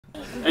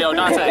Hey, yo,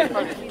 Dante,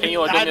 can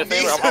you do me a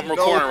favor? I'm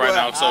recording right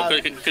now, so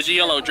could you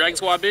yell out Dragon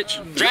Squad,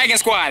 bitch? Dragon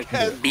Squad,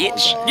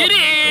 bitch. Get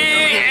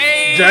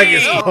it!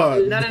 Dragon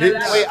Squad,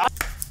 bitch. Wait,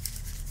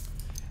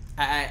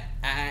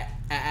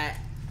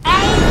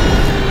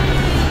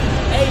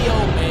 Hey yo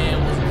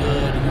man, what's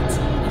good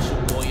YouTube? It's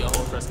your boy, your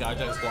host,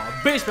 Dragon Squad.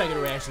 Bitch back in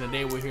the reaction.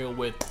 Today we're here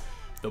with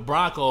the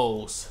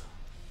Broncos.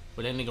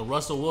 With that nigga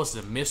Russell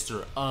Wilson,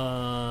 Mr.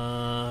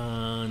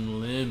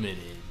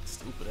 Unlimited.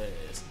 Stupid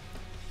ass.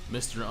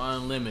 Mr.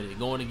 Unlimited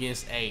going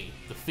against the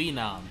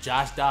phenom,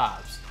 Josh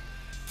Dobbs.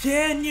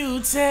 Can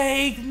you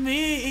take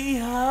me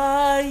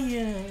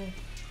higher?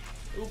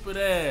 Stupid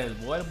ass,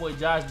 boy. That boy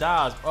Josh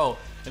Dobbs, bro.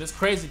 And it's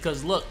crazy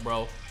because look,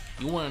 bro.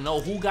 You want to know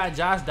who got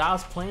Josh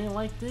Dobbs playing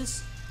like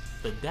this?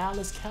 The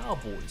Dallas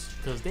Cowboys,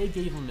 because they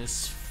gave him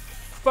his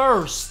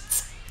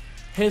first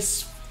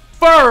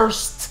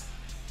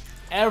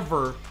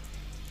ever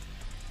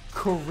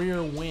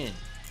career win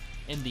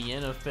in the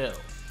NFL.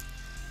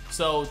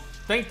 So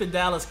thank the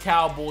Dallas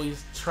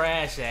Cowboys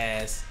trash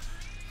ass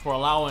for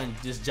allowing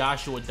this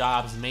Joshua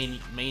Dobbs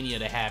mania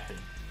to happen.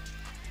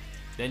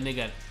 That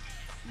nigga,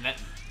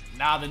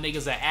 now the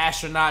nigga's an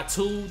astronaut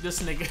too.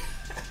 This nigga.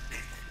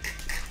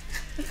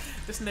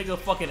 This nigga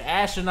fucking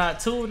astronaut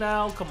too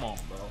now. Come on,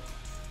 bro.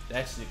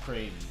 That shit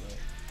crazy,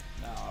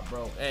 bro. Nah,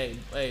 bro. Hey.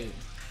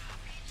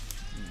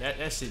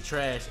 That shit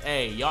trash.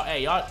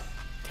 Y'all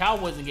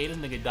Cowboys and gave this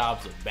nigga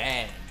Dobbs a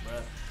bag,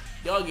 bro.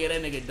 Y'all gave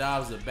that nigga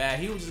Dobbs a bag.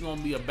 He was just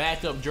gonna be a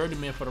backup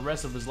journeyman for the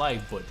rest of his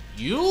life. But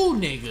you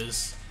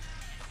niggas,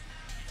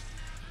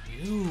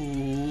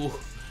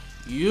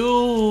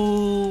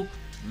 you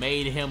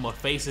made him a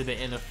face of the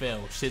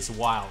NFL. Shit's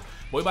wild.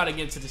 But we about to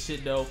get into the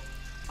shit though.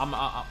 I'm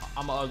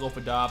gonna go for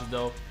Dobbs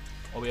though.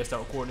 Oh, we gotta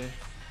start recording.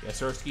 Yeah,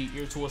 Sirski,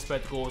 ear tool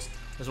spectacles.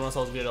 That's what I'm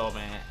supposed to get all,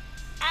 man.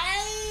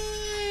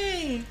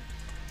 Ay,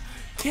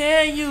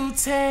 can you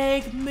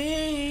take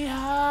me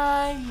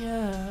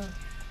higher?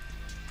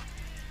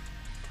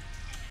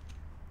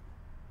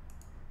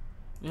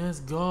 It's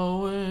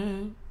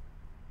going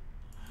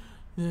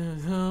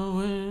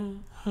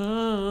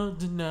hard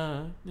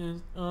tonight.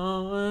 It's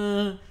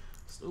going.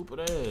 Stupid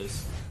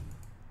ass.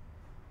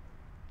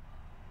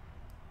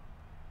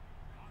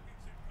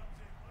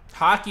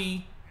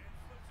 Hockey.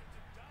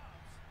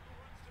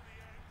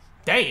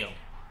 Damn.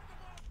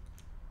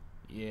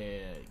 Yeah,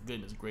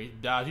 goodness gracious.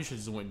 Dobbs, you should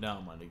just went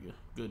down, my nigga.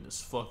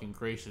 Goodness fucking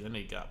gracious. That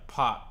nigga got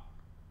popped.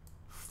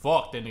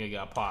 Fuck, that nigga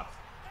got popped.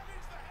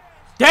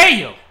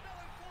 Damn!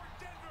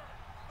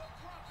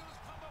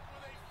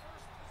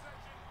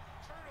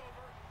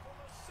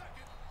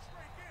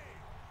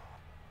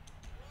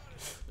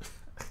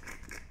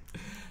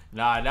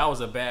 Nah, that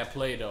was a bad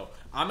play, though.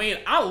 I mean,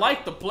 I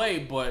like the play,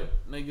 but,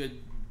 nigga,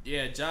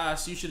 yeah,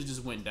 Josh, you should have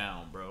just went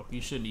down, bro.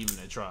 You shouldn't even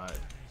have tried.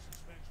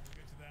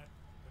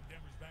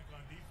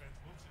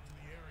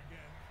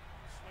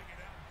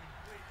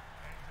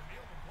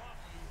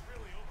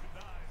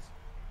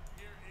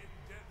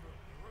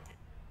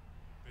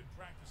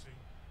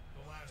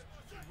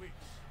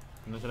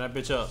 Listen that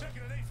bitch up.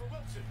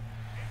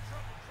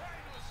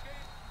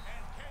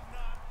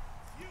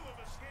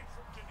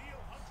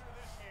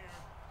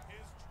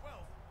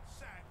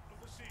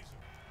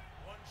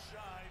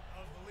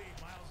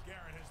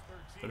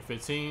 For the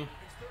 15.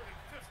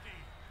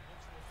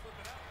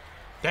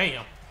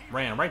 Damn.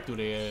 Ran right through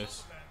their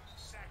ass.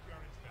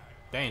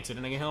 Damn, took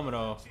the nigga helmet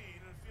off.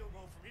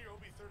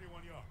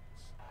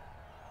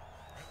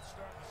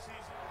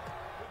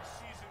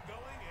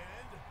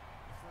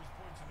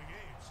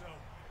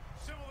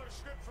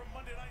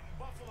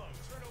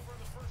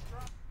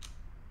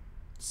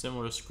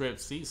 Similar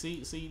script. See,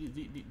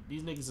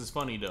 these niggas is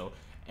funny though,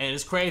 and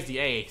it's crazy.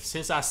 Hey,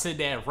 since I said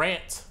that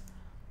rant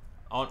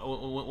on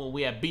when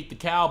we had beat the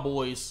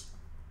Cowboys,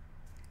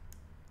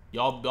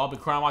 y'all been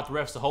crying out the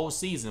refs the whole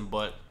season.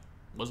 But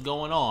what's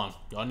going on?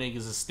 Y'all niggas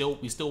is still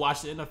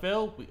watch the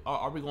NFL?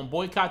 Are we gonna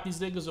boycott these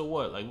niggas or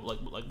what?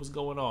 Like what's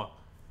going on?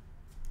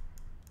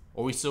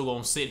 Or we still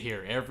gonna sit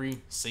here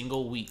every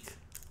single week,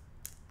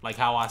 like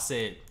how I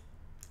said?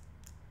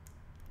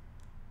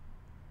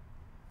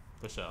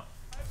 For sure.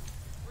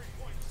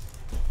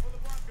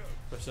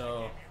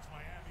 So,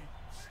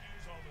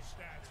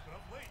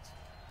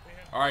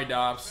 all right,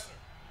 Dobbs.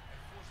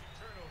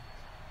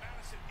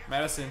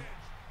 Madison.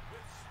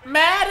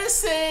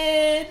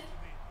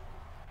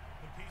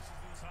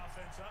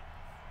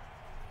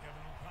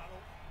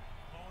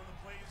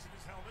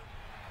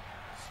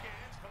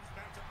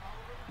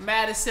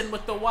 Madison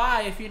with the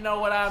Y, if you know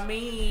what I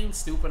mean.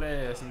 Stupid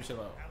ass. Let me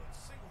chill out.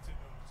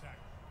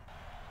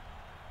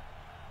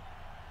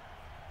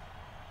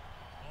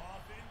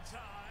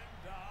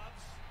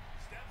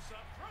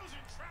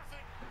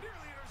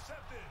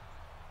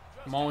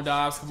 Come on,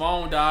 Dobbs. Come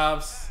on,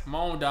 Dobbs. Come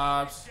on,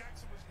 Dobbs.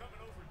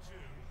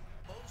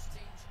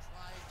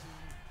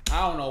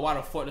 I don't know why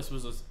the fuck this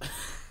was a...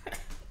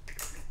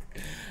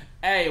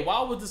 Hey,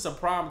 why was this a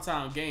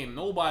primetime game?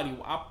 Nobody...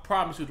 I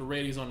promise you the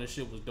ratings on this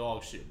shit was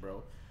dog shit,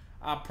 bro.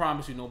 I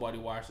promise you nobody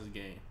watched this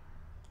game.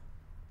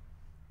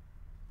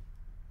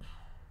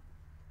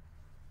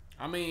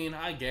 I mean,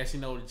 I guess, you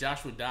know,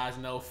 Joshua Dodge,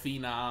 you know,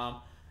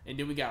 phenom. And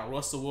then we got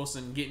Russell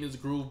Wilson getting his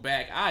groove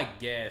back. I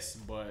guess,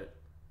 but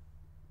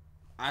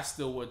I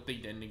still would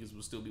think that niggas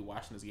would still be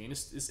watching this game.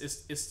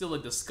 It's still a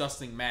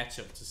disgusting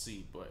matchup to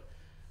see, but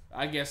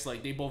I guess,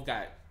 like, they both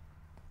got,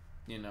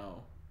 you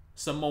know,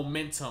 some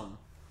momentum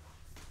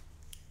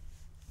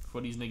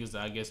for these niggas to,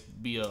 I guess,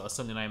 be a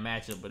Sunday night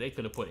matchup, but they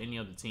could have put any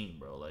other team,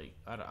 bro. Like,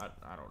 I don't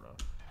know.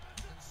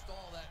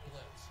 Install that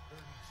blitz.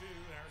 32,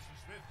 Harrison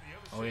Smith,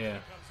 the other Oh, yeah.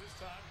 comes this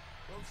time.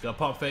 The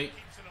pump fake.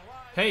 Keeps it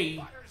alive. Hey.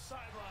 Fires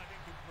sideline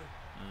incomplete.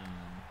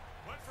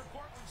 Went for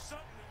Cortland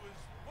Sutton, who was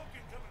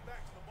looking coming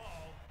back to the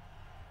ball.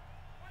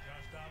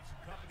 Josh Dobbs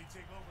and company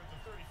take over at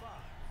the 35.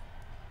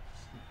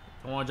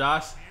 Come on,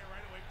 Josh. The air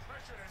right away,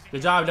 pressured as he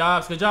Good job,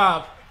 Dobbs. Good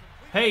job.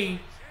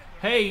 Hey.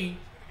 Hey. Going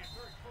to get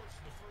very close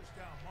to the first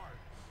down mark.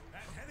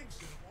 That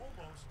Henningsen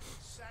almost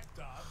sacked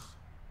Dobbs.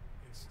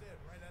 Instead,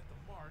 right at the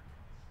mark.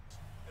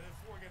 And then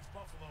 4 against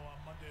Buffalo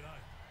on Monday night.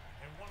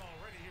 And 1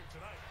 already here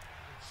tonight.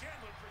 And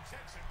Chandler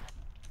protects it.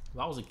 If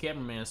I was a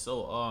cameraman,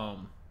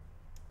 so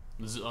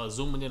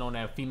zooming in on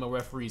that female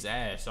referee's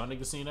ass. Y'all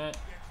niggas seen that?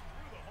 Gets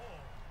through the hole.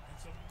 And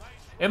some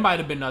nice It might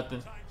have been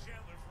nothing. time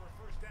Chandler for a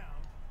first down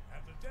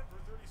at the Denver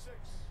 36.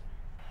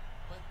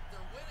 But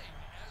they're winning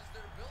as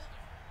they're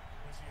building.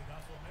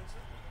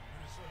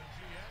 Minnesota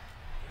GM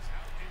is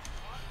out. It's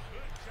caught.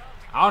 Good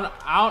job.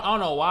 I don't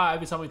know why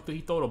every time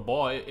he throw the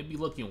ball, it be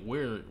looking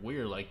weird.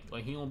 Like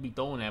he don't be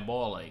throwing that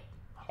ball like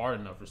hard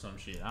enough or some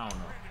shit. I don't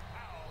know. Brandon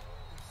Powell,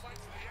 who fights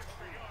for the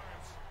extra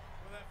yards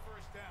for that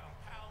first down.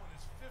 Powell in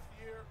his 5th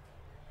year.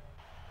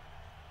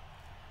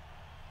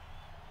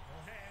 No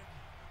hand.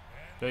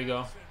 And There you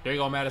go. There you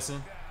go, Madison.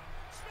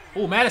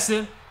 down. Ooh,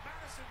 Madison.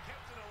 Madison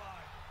kept it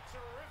alive.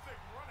 Terrific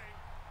running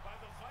by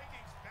the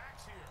Vikings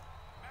backs here.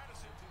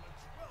 Madison to the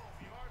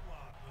 12-yard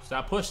line.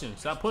 Stop pushing.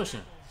 Stop pushing.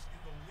 In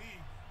the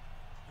league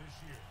this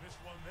year. Missed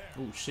one there.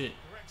 Ooh, shit.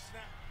 Direct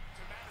snap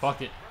to Madison.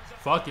 Fuck it. Runs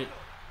up Fuck the it. middle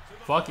to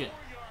the Fuck it.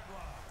 4-yard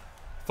line.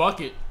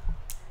 Fuck it.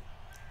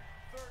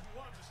 3rd and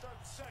 1 to start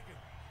the second.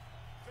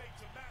 Fake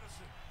to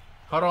Madison.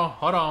 Hold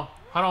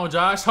on,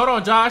 Josh. Hold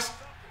on, Josh.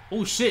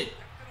 Ooh, shit.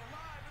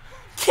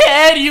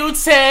 Can you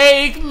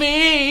take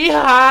me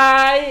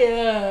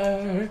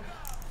higher?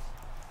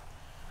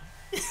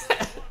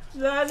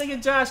 That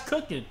nigga Josh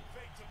cooking.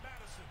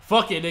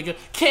 Fuck it, nigga.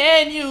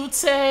 Can you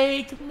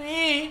take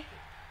me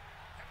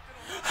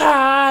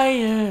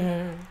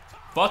higher?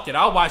 Fuck it,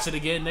 I'll watch it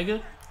again,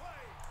 nigga.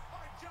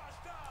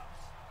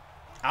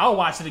 I'll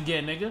watch it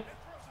again, nigga. 4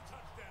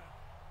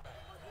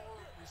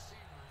 receivers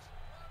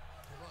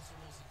to Russell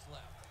Wilson's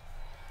left.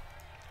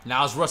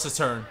 Now it's Russ's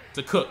turn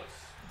to cook.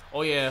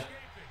 Oh, yeah.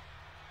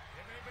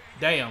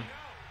 Damn.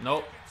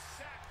 Nope.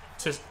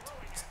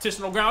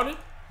 Titional grounded?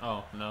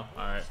 Oh, no.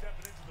 Alright.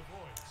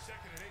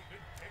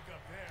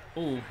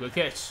 Ooh, good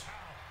catch.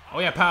 Oh,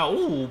 yeah, Powell.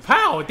 Ooh,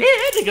 Powell. Damn,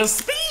 that nigga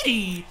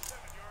speedy.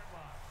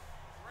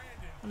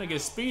 That nigga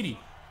speedy.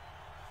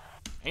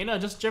 Ain't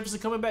Justin Jefferson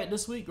coming back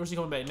this week? Or is he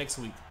coming back next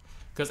week?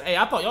 Because, hey,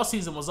 I thought y'all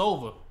season was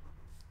over.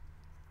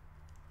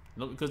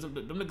 No, because them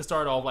niggas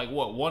started off like,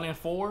 what,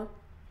 1-4?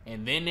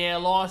 And then they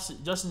had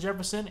lost Justin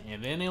Jefferson,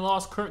 and then they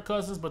lost Kirk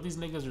Cousins. But these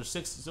niggas are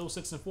still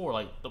 6-4.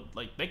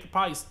 Like they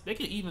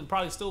could even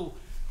still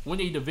win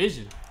a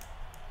division.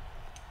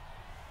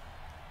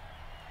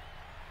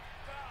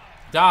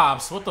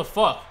 Dobbs, what the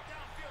fuck?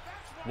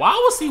 Why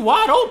was he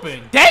wide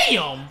open?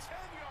 Damn!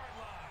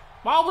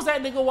 Why was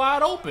that nigga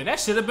wide open? That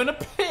should have been a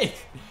pick.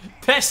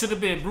 That should have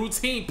been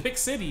routine pick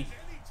city.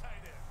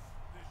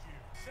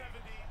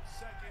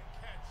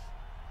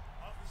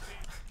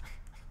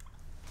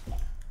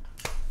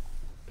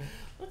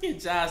 Look at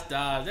Josh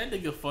Dobbs. That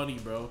nigga funny,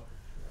 bro.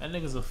 That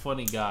nigga's a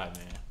funny guy,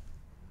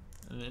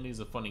 man. That nigga's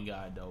a funny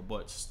guy, though.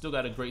 But still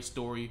got a great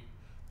story.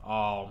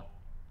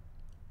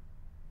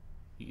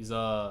 He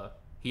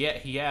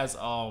has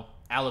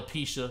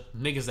alopecia.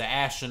 Nigga's an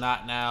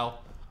astronaut now.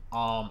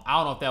 I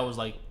don't know if that was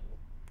like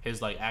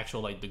his like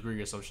actual like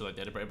degree or some shit like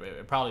that.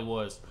 It probably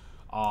was.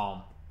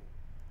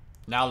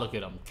 Now look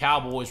at him.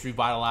 Cowboys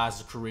revitalized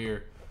his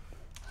career.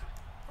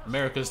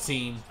 America's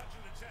team.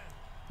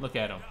 Look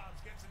at him.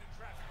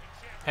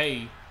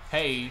 Hey.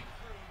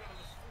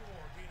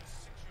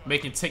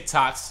 Making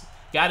TikToks.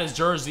 Got his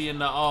jersey in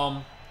the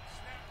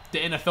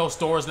NFL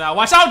stores now.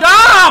 Watch out,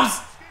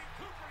 Dobbs!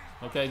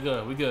 Okay,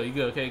 good. We good. You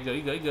good. Okay, good.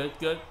 You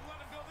good.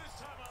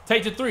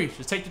 Take the 3.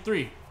 Just take the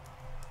 3.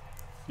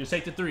 Just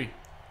take the 3.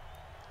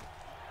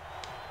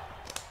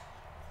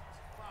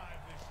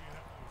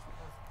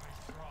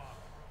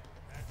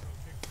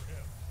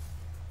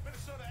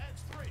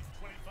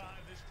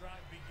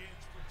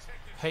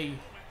 Hey.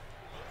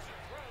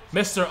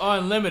 Mr.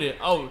 Unlimited.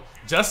 Oh,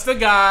 just the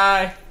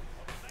guy.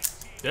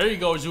 There you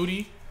go,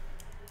 Jody.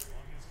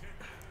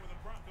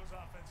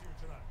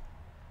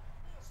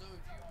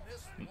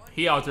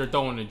 He out there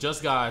throwing it.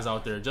 Just guys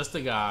out there. Just the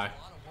guy.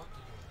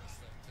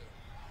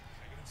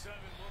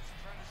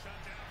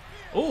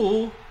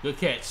 Ooh, good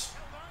catch.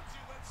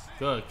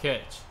 Good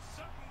catch.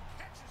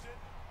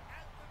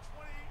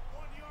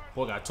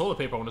 Boy got toilet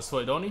paper on his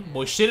foot, don't he?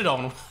 Boy shitted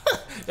on him.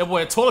 That boy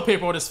had toilet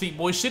paper on his feet.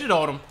 Boy shitted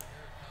on him.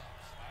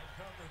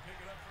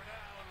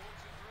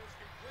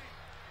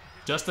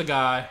 Just a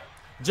guy.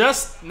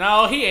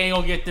 No, he ain't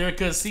gonna get there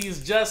because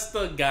he's just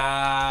a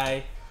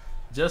guy.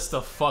 Just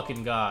a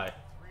fucking guy.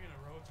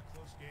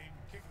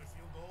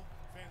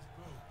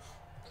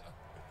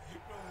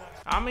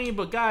 I mean,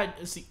 but God,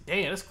 see,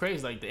 damn, that's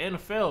crazy. Like the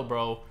NFL,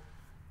 bro.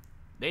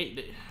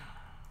 They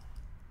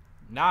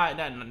not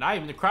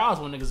even the crowds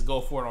when niggas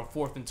go for it on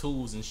 4th and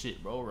 2s and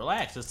shit, bro.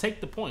 Relax, just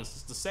take the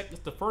points. It's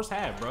the first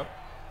half, bro.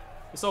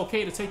 It's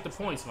okay to take the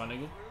points, my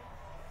nigga.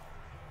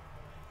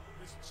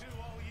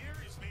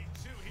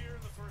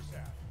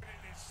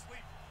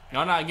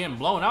 Y'all not getting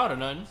blown out or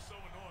nothing.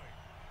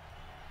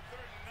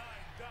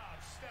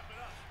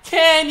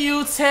 Can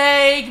you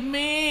take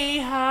me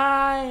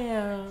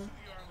higher?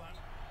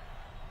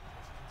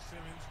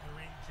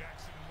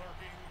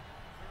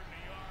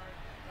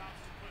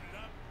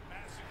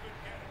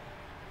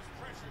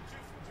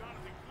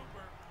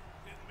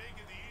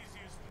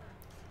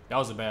 That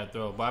was a bad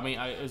throw, but I mean,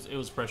 it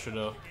was pressure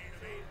though.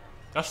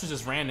 I should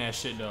just ran that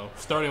shit though.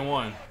 3rd and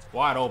 1,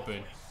 wide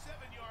open.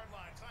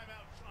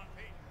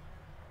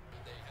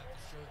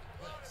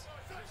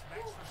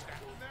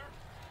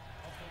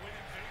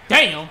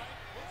 Damn!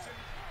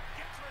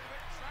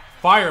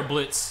 Fire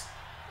blitz.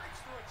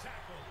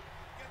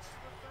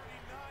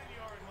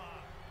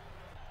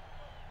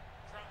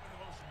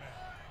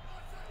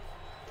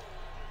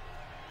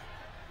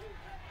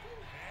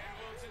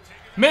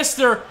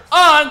 Mr.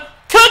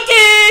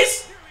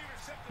 Cookies!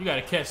 You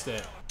gotta catch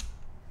that.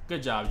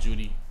 Good job,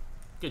 Judy.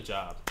 Good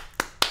job.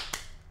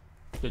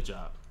 Good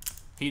job.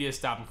 He did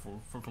stop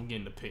him from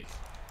getting the pick.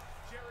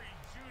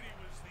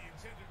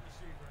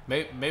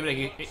 Maybe they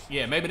get,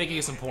 yeah, maybe they can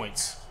get some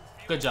points.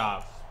 Good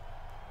job.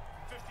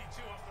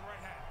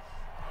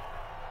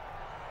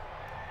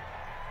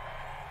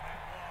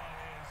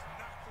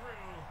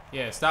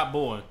 Yeah, stop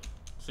booing.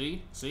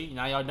 See,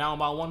 now y'all down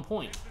by 1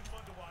 point.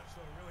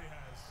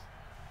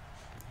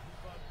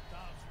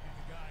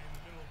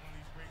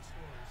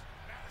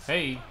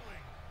 Hey.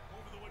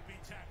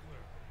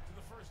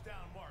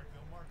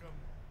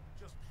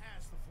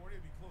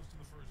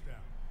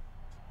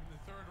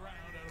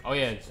 Oh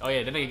yeah,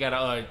 that nigga got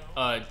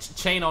a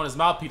chain on his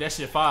mouthpiece. That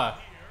shit fire.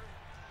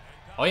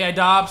 Oh yeah,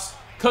 Dobbs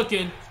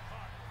cooking.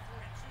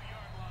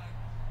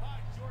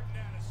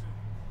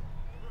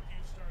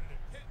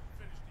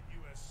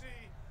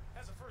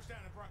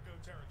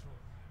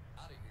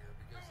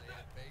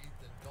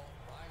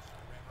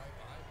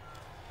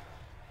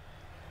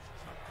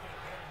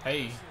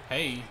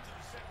 Hey.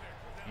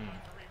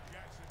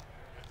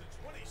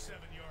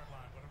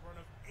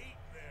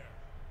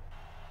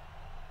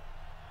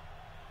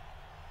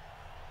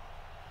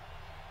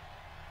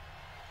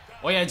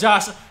 Oh yeah,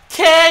 Josh.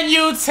 Can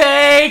you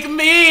take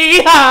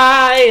me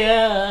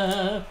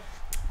higher?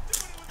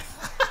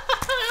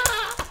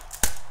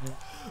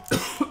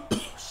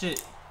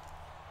 Shit.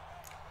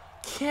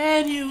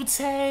 Can you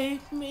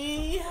take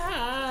me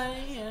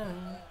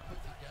higher?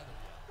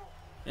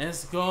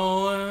 It's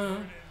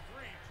going.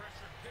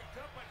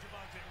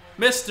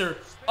 Mr.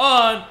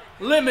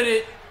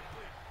 Unlimited.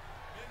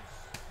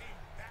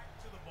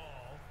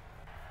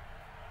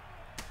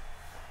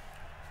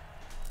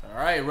 All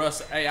right,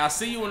 Russ. Hey, I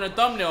see you in the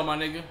thumbnail, my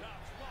nigga.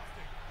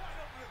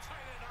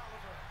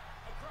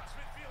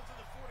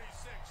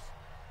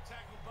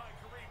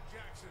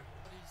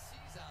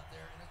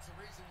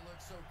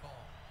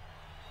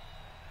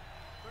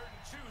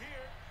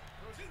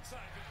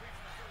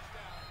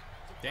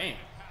 Damn.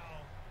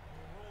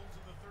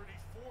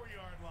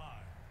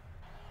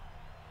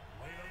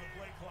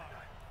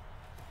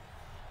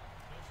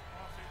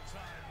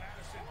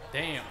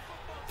 Damn.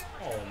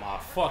 Oh my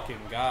fucking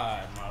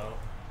God, bro.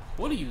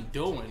 What are you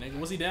doing, nigga?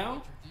 Was he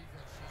down?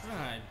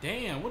 God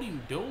damn, what are you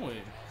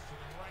doing?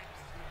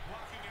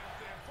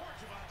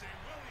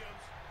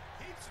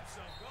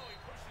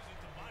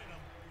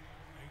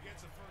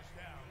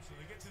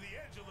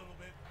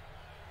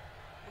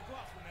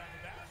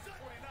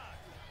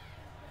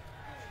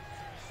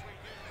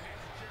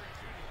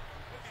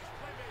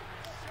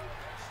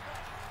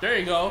 There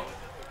you go.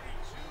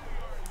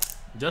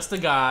 Just a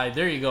guy.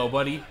 There you go,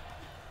 buddy.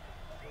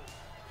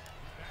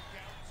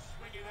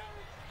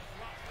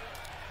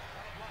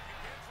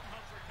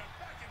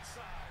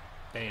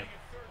 Damn.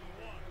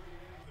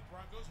 The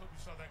Broncos, hope you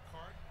saw that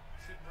card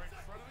sitting right in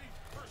front of me.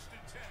 1st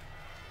and 10.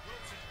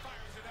 Wilson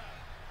fires it out.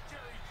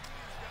 Jerry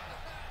Jr.'s got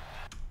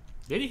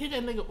it. Did he hit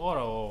that nigga?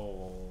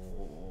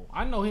 Oh,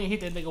 I know he hit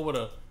that nigga with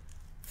a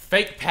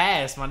fake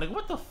pass, my nigga.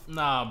 What the?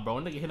 Nah, bro.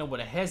 Nigga hit him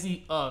with a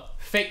hezzy,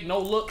 fake no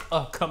look,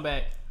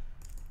 comeback.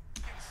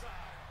 Inside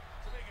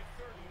to make it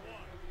 3rd and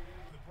 1.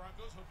 The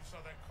Broncos, hope you saw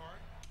that card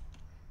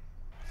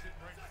sitting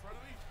right in front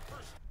of me.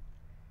 1st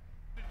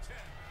and 10.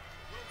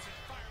 Wilson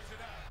fires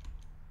it out.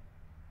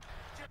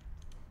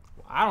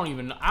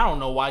 I don't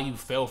know why you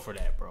fell for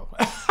that, bro.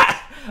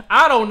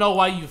 I don't know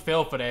why you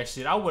fell for that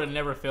shit. I would have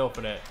never fell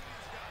for that.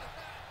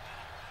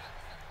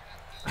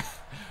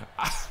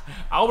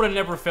 I would have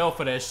never fell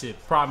for that shit.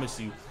 Promise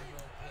you.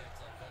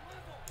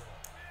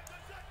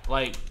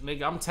 Like,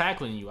 nigga, I'm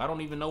tackling you. I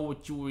don't even know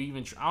what you were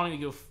even. I don't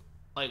even give.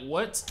 Like,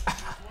 what?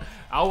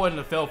 I wouldn't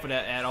have fell for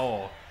that at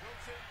all.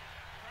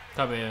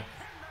 Come here.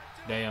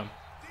 Damn.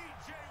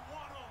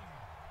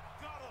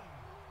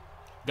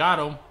 Got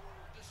him.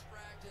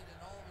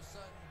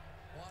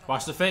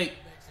 Watch the fake.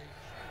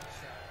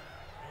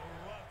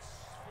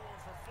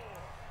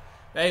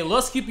 Hey,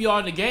 let's keep you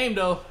on the game,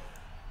 though.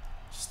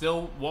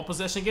 Still one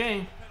possession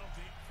game.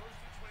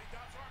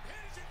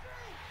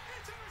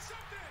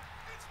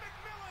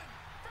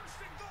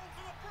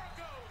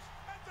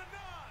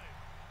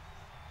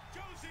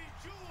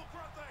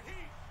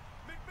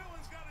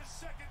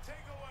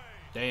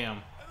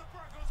 Damn.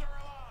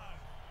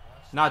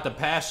 Not the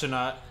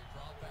passionate.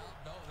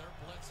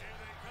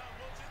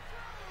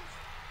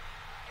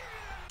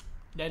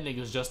 That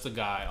nigga's just a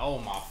guy. Oh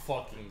my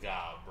fucking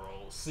god,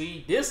 bro.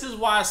 See, this is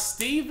why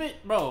Steven,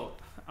 bro.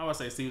 I would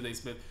say Stephen A.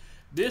 Smith.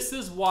 This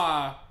is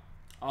why,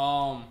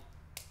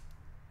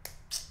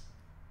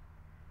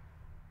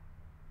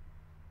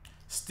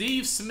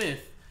 Steve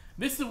Smith.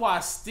 This is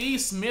why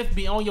Steve Smith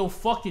be on your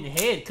fucking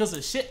head because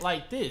of shit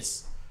like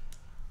this.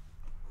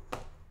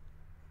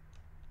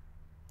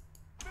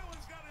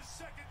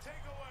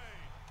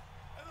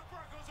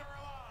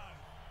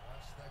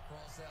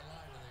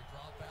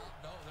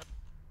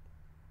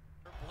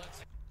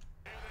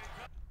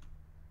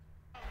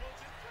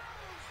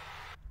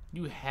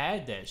 You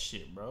had that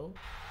shit, bro.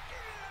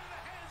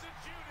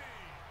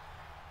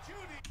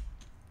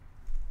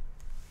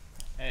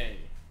 Hey,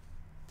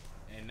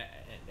 and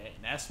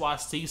that's why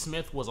Steve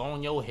Smith was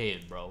on your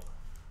head, bro.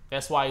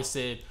 That's why he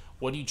said,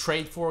 when you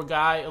trade for a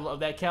guy of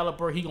that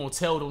caliber, he gonna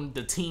tell them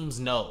the teams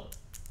no,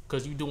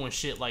 cause you doing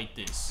shit like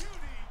this.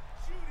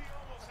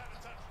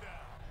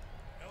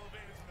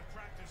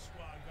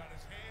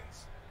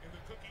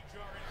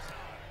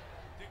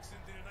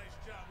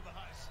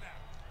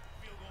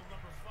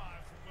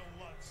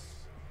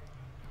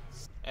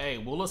 Hey,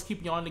 well, let's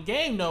keep you on the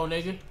game, though,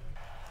 nigga.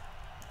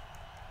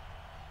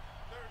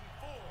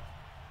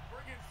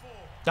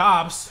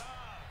 Dobbs.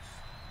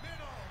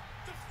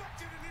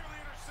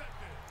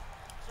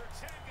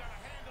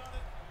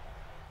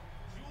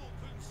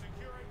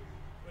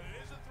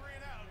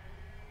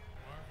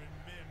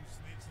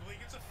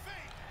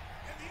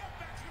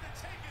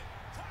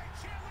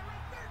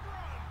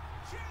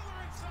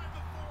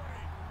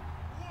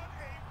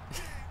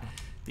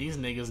 These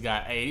niggas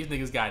got, hey, these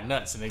niggas got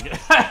nuts,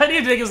 nigga.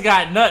 These niggas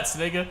got nuts,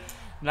 nigga.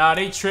 Nah,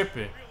 they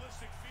tripping.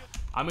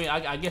 I mean,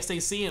 I guess they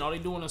seeing all they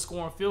doing is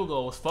scoring field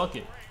goals. Fuck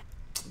it.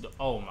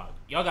 Oh my,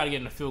 y'all gotta get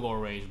in the field goal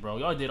range, bro.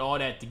 Y'all did all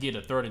that to get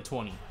a 3rd and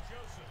 20.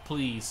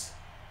 Please.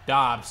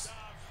 Dobbs.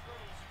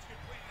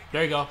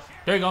 There you go.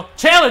 There you go.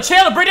 Chandler,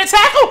 bring that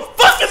tackle!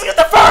 Fuck, let's get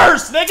the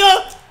first,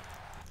 nigga!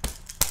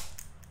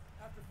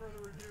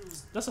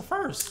 That's a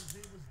first.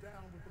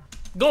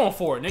 Going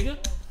for it, nigga.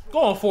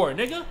 Going for it,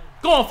 nigga.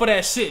 Going for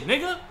that shit,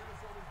 nigga.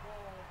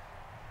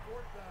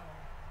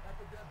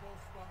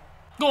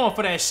 Going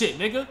for that shit,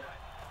 nigga.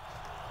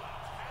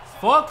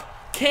 Fuck.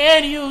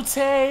 Can you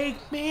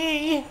take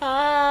me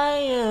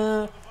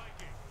higher?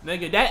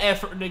 Nigga, that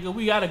effort, nigga,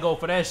 we gotta go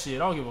for that shit.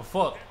 I don't give a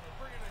fuck.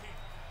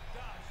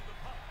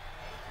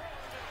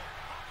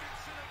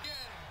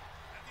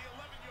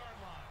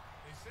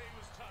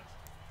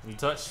 He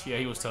touched? Yeah,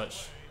 he was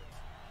touched.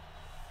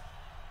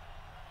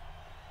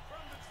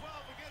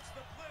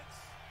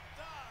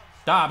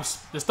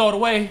 Dobbs, just throw it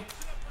away.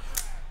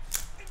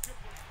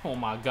 Oh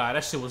my god,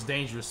 that shit was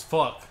dangerous.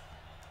 Fuck.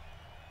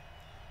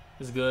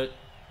 It's good.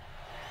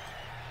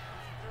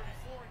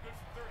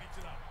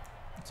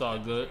 It's all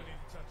good.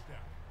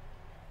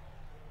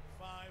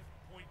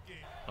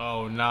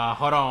 Oh nah,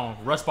 hold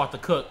on. Russ about to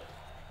cook.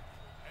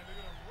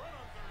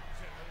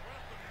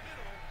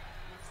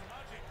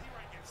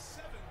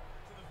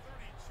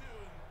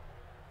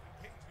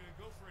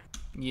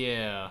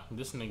 Yeah,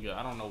 this nigga,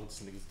 I don't know what this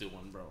nigga's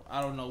doing, bro.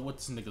 I don't know what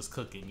this nigga's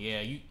cooking.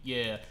 Yeah,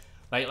 yeah.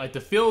 Like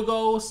the field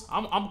goals,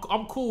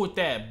 I'm cool with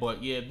that,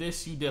 but yeah,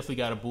 this, you definitely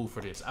got a boo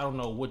for this. I don't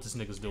know what this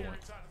nigga's doing.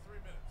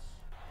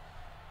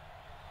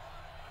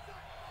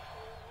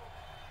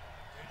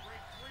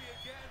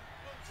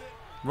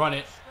 Run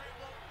it.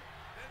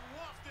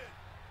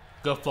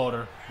 Good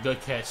floater. Good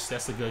catch.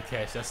 That's a good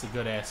catch. That's a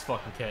good ass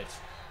fucking catch.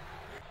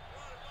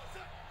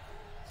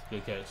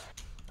 Good catch.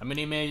 I mean,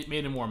 they made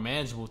it more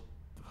manageable.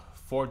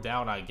 4th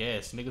down, I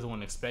guess. Niggas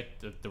wouldn't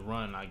expect the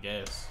run, I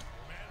guess.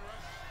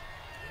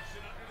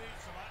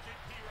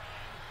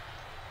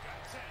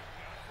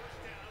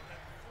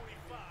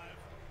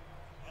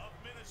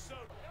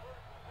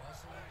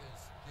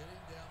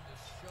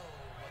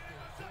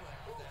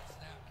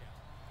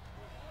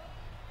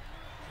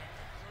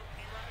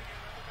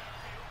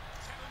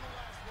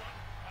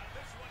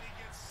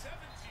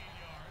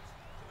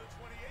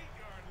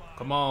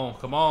 Come on,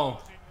 come on.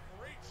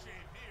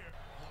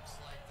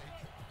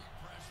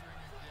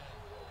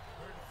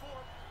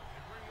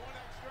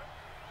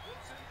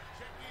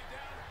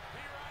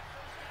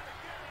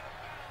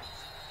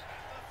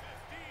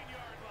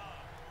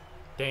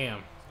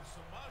 Damn.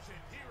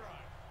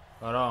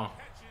 Hold on.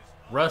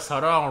 Russ,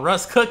 hold on.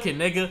 Russ cooking,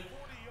 nigga.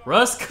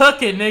 Russ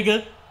cooking,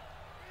 nigga. Vikings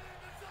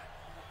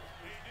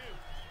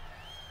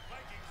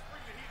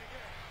bring the heat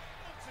again.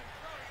 Wilson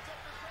throws up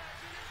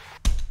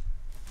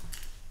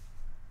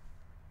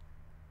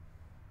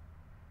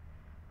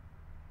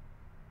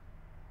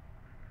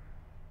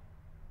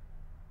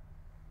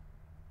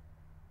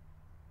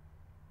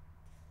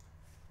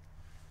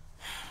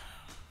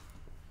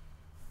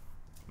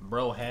the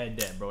Bro had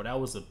that, bro. That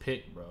was a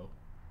pick, bro.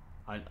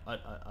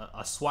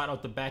 A swat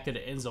out the back of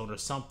the end zone or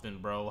something,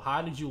 bro.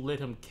 How did you let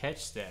him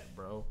catch that,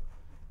 bro?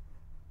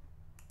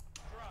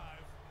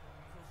 drive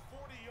for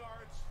 40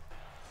 yards.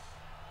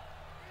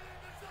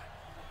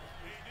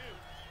 They do.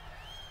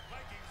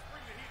 Vikings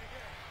bring the heat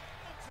again.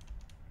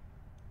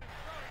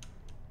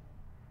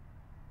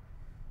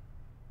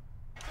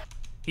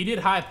 He did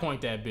high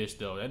point that bitch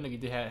though. That nigga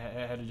did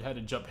had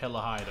to jump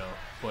hella high though.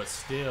 But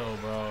still,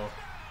 bro.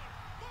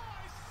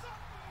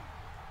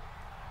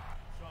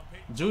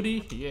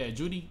 Jody,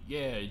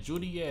 yeah.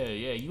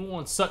 You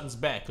want Sutton's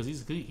back because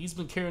he's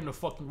been carrying the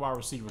fucking wide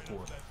receiver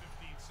core. That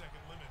 15-second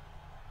limit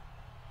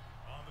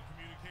on the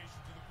communication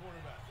to the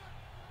quarterback.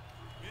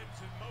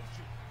 Gibbs in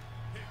motion.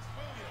 Hits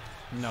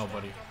Williams. No,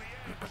 buddy. On the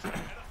edge, and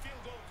a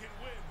field goal can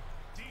win.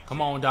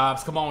 Come on,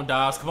 Dobbs. Come on,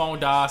 Dobbs. Come on,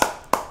 Dobbs.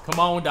 Come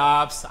on,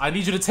 Dobbs. I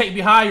need you to take me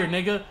higher,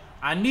 nigga.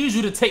 I need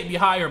you to take me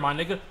higher, my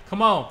nigga.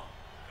 Come on.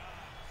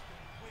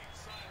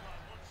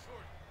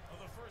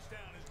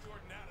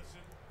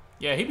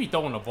 Yeah, he be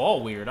throwing the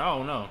ball weird. I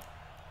don't know.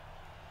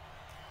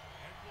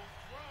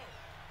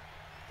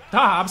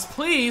 Dobbs,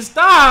 please.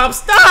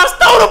 Dobbs, throw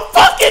the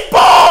fucking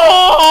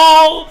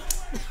ball!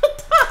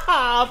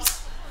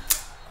 Dobbs.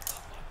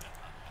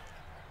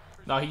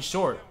 No, he's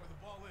short.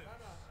 Oh,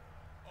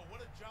 what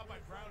a job by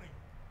Browning.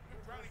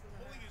 Browning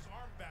pulling his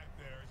arm back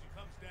there as he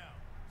comes down.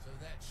 So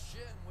that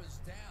shin was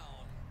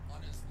down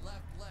on his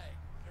left leg.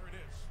 There it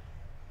is.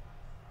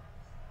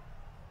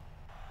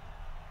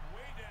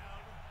 Way down.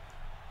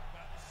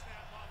 Got the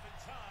snap off in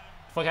time.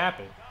 What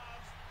happened?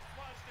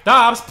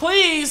 Dobbs Dobbs,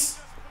 please!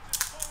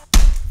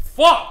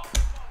 Fuck! It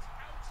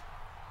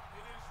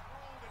is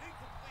ruled an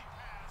incomplete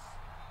pass.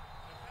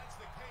 If that's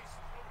the case,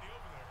 there's nobody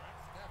over there, right?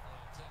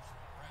 Definitely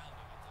intentional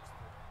grounding at this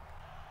point.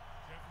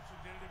 Jefferson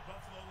did it in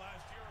Buffalo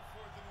last year,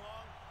 4th and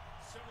long.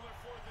 Similar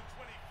 4th and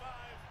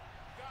 25.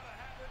 Gotta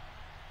have it.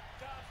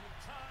 Dobbs with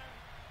time.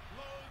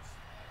 Loads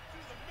to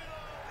the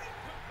middle.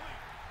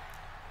 Incomplete.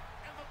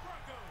 And the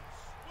Broncos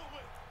will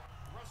win.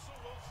 Russell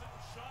Wilson,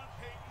 Sean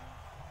Payton,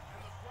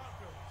 and the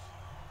Broncos,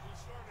 who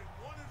started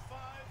 1-5,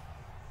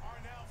 are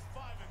now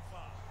 5-5.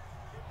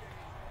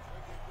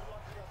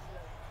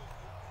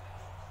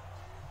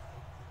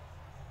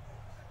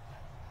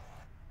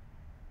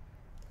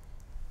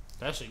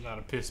 That shit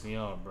gotta piss me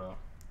off, bro.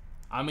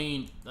 I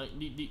mean, like,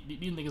 these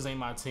niggas ain't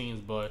my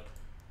teams, but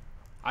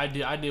I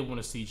did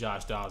want to see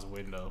Josh Dobbs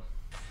win, though.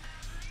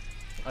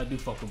 I do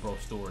fuck with bro's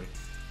story.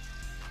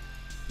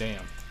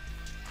 Damn.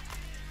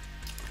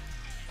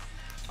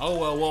 Oh,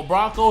 well,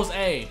 Broncos,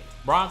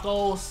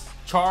 Broncos,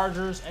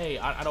 Chargers,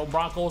 I know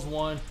Broncos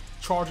won,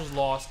 Chargers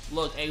lost.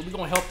 Look, we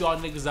gonna help y'all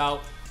niggas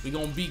out. We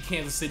gonna beat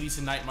Kansas City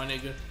tonight, my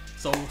nigga.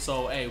 So,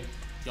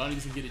 y'all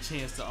niggas can get a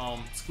chance to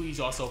squeeze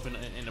yourself in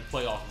the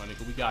playoffs, my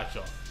nigga. We got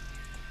y'all.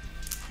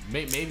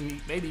 Maybe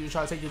even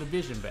try to take your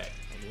division back.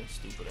 Nigga,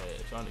 stupid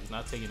ass. Y'all niggas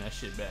not taking that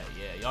shit back.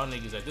 Yeah, y'all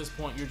niggas at this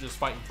point, you're just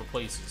fighting for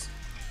places.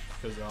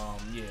 Cause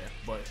yeah,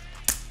 but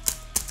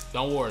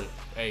don't worry.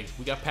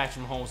 We got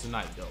Patrick Mahomes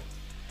tonight though.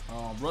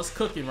 Russ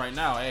cooking right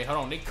now. Hold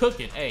on, they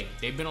cooking.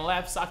 They've been a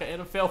lap soccer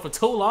NFL for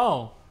too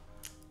long.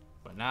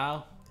 But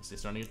now it's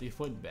starting to get their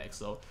foot back.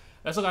 So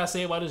that's all I gotta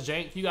say about this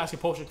jank. You guys can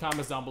post your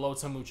comments down below.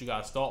 Tell me what you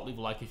guys thought. Leave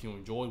a like if you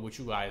enjoyed what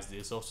you guys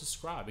did. So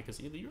subscribe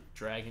because either you're a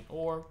dragon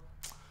or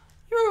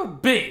you're a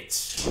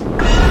bitch.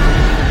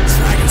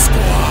 Dragon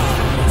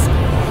Squad.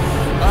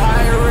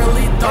 I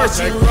really thought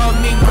you loved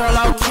me, girl.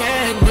 How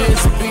can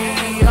this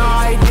be?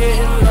 I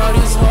didn't love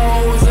these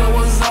hoes. It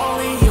was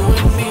only you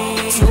and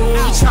me. 2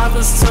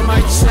 choppers to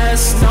my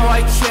chest. No,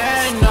 I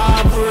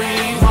cannot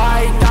breathe.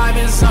 My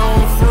diamonds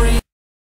on free.